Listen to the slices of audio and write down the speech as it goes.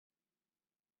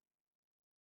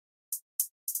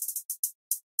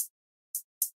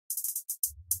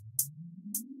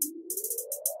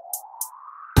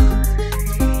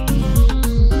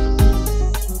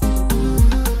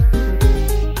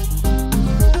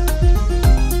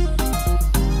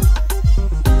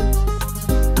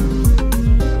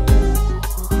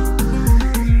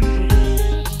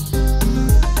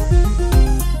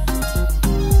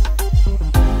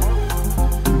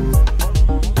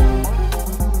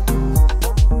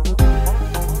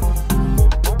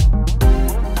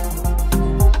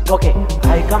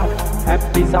God,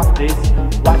 happy of this.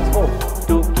 What's more,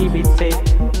 to keep it safe,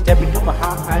 step into my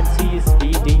heart and see it's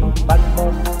beating. But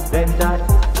more than that,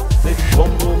 this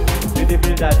boom boom, did you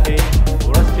feel that pain?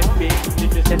 Rust in peace,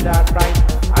 did you set that right?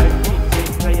 I feel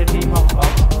it, play a team of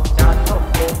chance of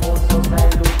homo, so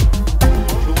salute.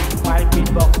 Shoot my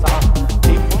beatbox off,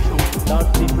 deep shoot,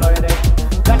 not deployed it.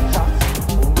 Gunshots,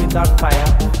 without fire,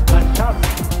 gunshots,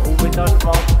 without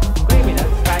smoke.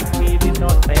 Criminals like me did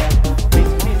not fail.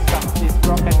 Piece of this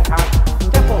broken heart.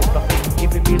 Step out of it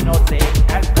if you will not say.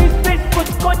 And this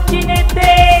push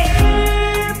continente.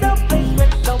 Leave the place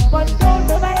when someone goes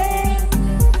away.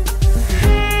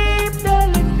 Leave the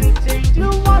little change you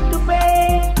want to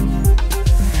pay.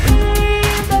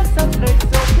 Leave the sunrise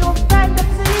of your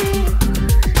fantasy.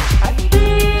 And be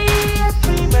a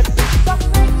dreamer with some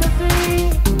ecstasy.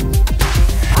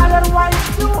 Otherwise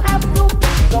you have